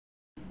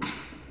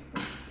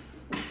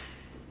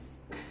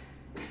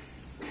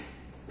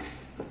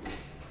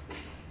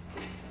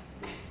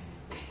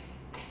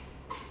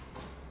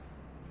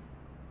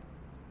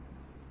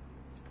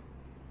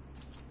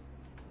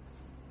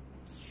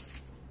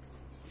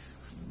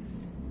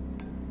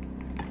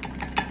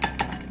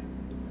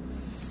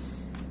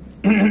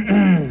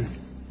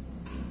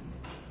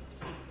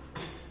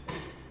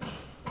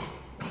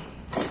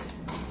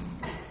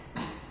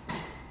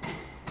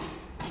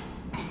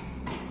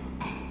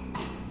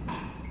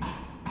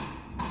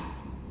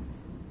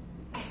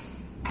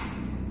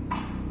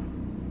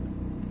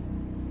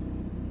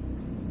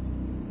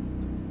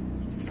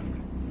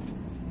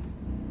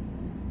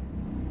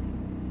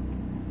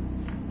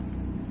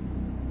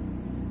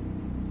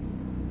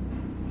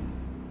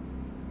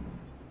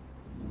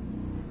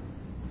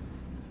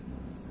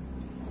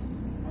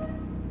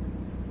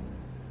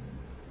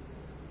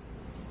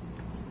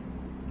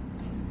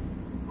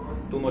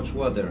Too much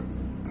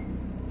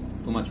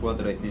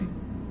water I think,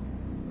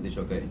 but it's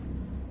okay.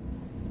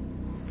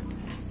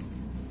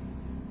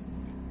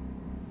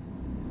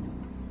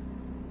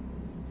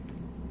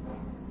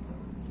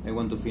 I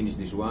want to finish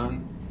this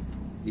one.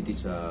 It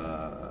is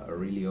a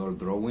really old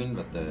drawing,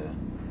 but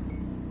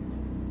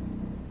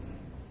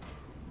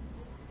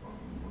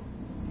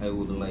I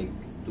would like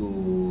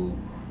to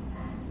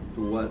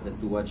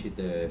watch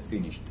it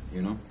finished,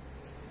 you know.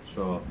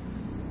 So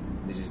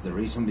this is the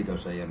reason,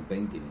 because I am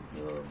painting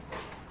it.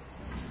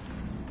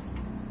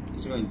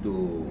 It's going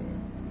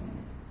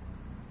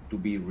to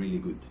be really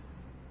good.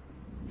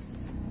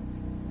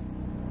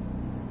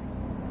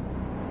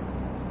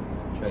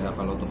 So I have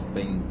a lot of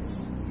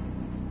paintings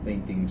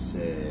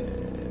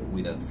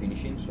without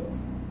finishing, so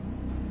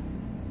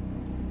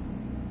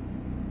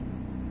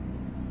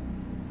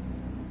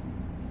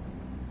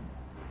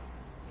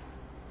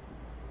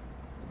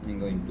I'm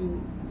going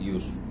to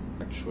use,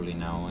 actually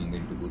now I'm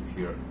going to put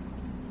here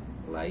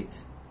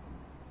light,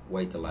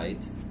 white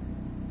light,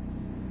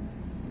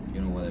 you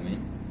know what I mean?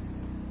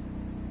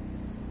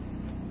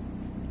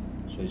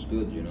 So it's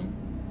good, you know.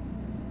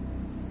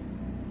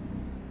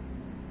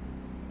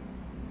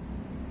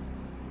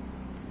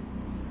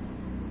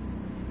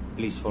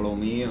 Please follow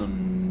me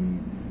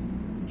on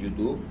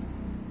YouTube,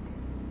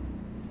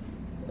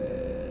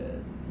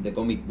 the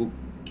Comic Book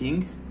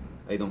King.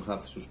 I don't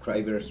have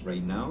subscribers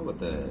right now,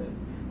 but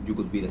you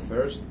could be the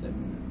first.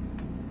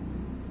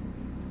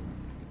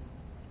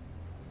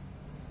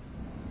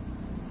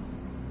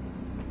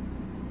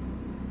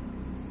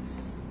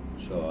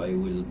 So I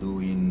will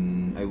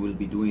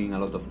be doing a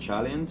lot of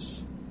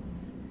challenge,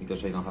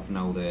 because I don't have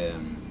now the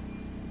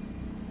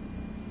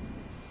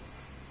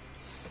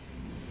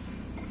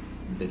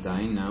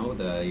time now.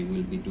 That I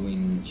will be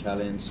doing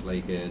challenge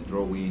like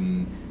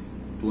drawing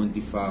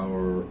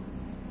 24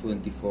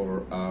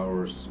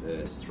 hours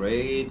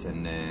straight,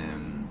 and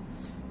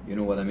you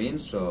know what I mean.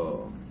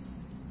 So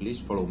please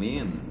follow me,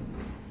 and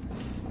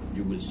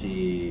you will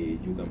see.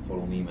 You can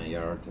follow me my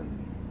art, and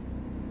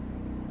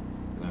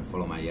you can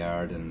follow my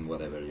art and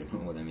whatever, you know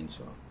what I mean.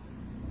 So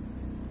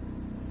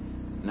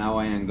now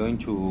I am going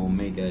to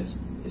make a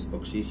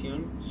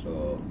exposition.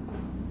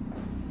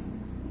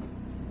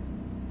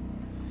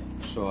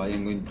 So I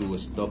am going to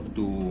stop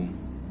to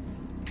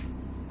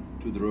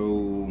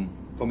draw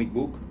comic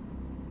book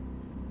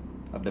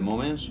at the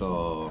moment.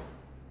 So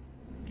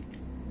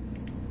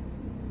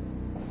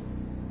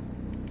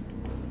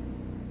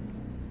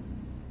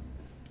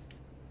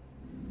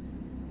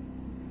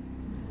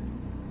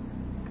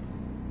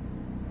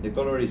the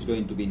color is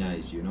going to be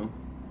nice, you know,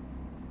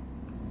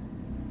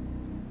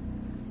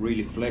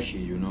 really fleshy,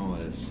 you know,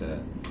 as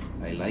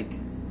I like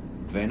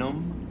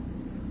Venom.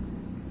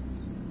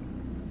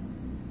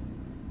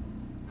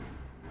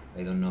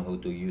 I don't know how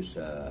to use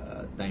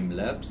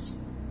time-lapse.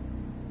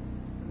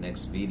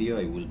 Next video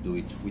I will do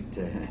it with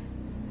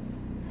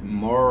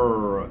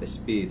more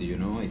speed, you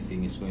know. I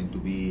think it's going to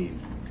be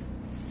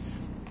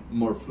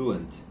more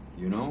fluent,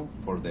 you know,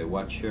 for the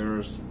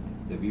watchers,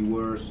 the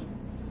viewers,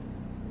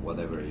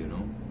 whatever, you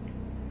know.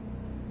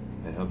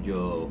 I hope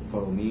you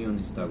follow me on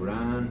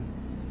Instagram,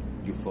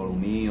 you follow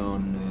me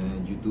on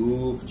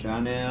YouTube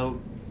channel,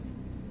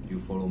 you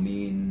follow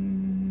me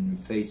in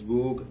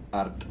Facebook,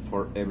 Art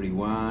for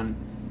Everyone,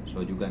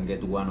 so you can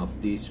get one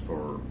of these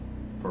for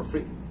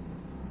free.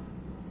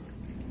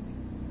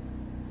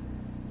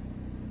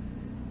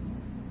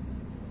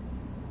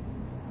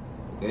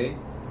 Okay?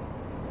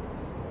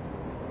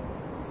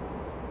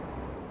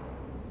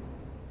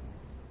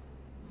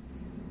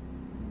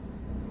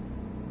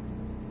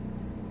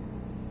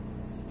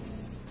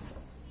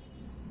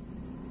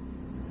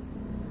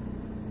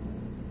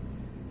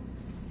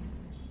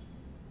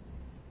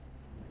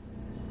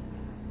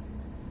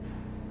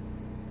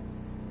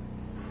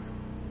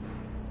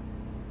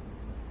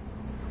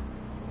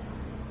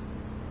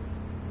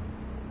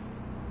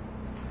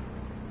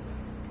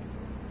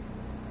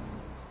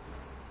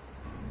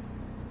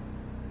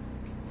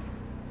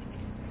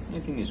 I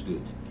think it's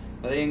good,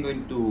 but I am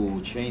going to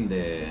change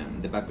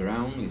the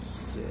background.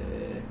 It's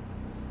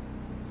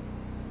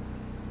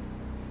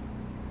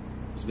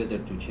better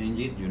to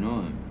change it, you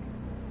know.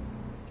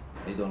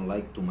 I don't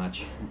like too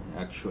much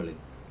actually,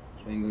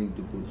 so I'm going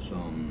to put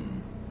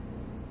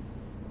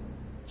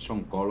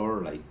some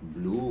color like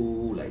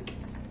blue, like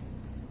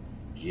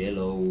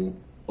yellow,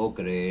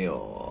 ochre,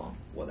 or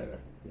whatever,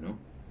 you know.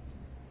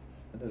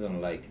 But I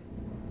don't like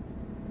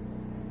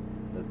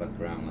that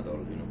background at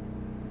all, you know.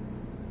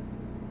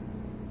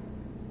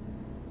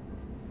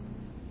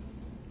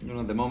 You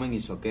know, the moment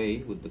is okay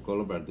with the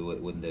color, but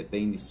when the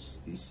paint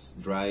is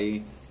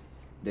dry,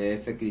 the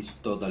effect is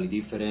totally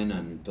different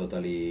and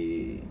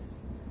totally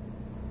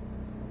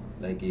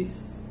like if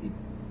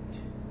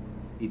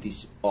it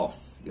is off,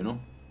 you know.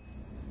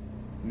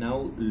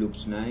 Now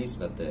looks nice,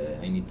 but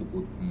I need to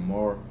put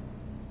more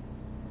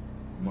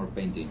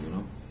painting, you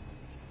know,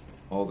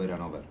 over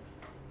and over.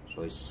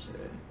 So it's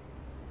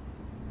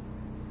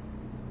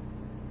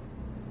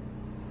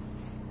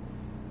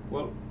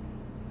well,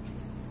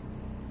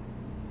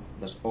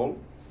 that's all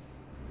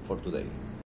for today.